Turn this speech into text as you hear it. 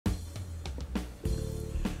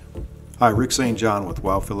Hi, Rick St. John with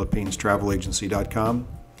WowPhilippinesTravelAgency.com.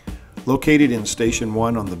 Located in Station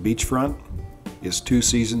 1 on the beachfront is Two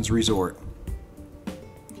Seasons Resort.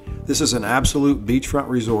 This is an absolute beachfront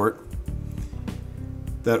resort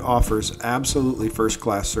that offers absolutely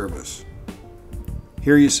first-class service.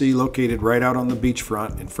 Here you see, located right out on the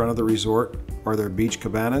beachfront in front of the resort, are their beach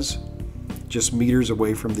cabanas, just meters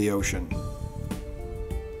away from the ocean.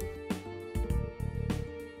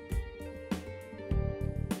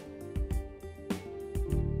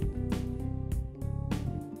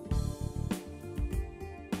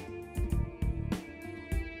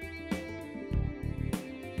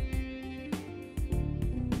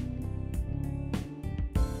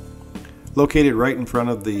 Located right in front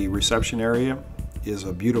of the reception area is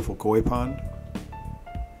a beautiful koi pond.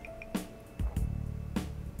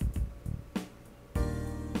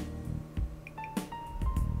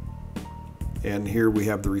 And here we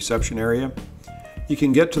have the reception area. You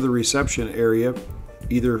can get to the reception area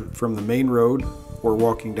either from the main road or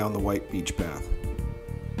walking down the white beach path.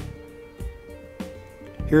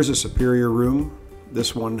 Here's a superior room.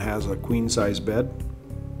 This one has a queen-size bed.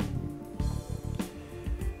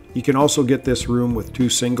 You can also get this room with two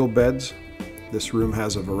single beds. This room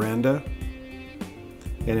has a veranda,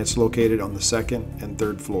 and it's located on the second and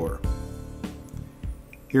third floor.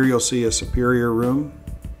 Here you'll see a superior room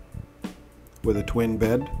with a twin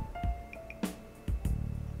bed.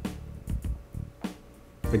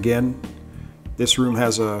 Again, this room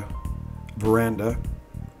has a veranda,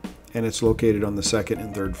 and it's located on the second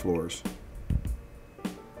and third floors.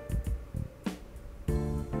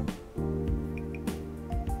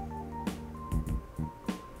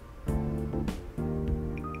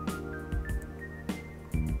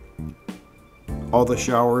 All the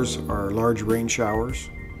showers are large rain showers.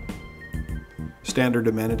 Standard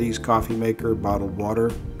amenities, coffee maker, bottled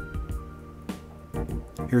water.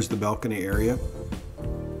 Here's the balcony area.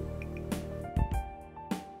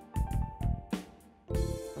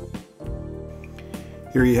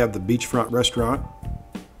 Here you have the beachfront restaurant.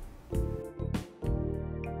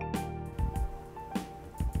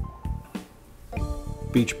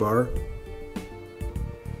 Beach bar.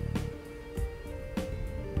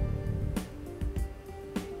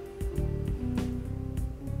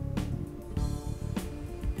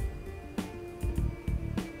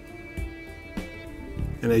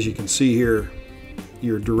 And as you can see here,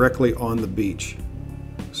 you're directly on the beach.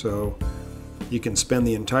 So you can spend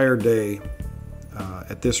the entire day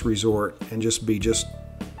at this resort and be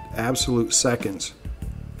absolute seconds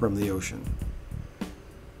from the ocean.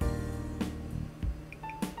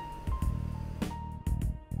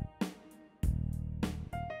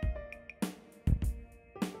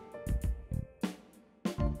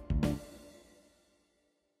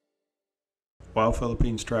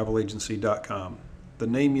 WowPhilippinesTravelAgency.com. The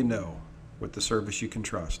name you know, with the service you can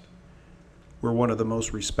trust. We're one of the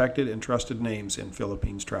most respected and trusted names in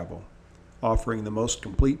Philippines travel, offering the most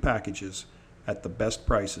complete packages at the best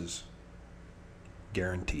prices,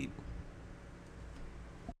 guaranteed.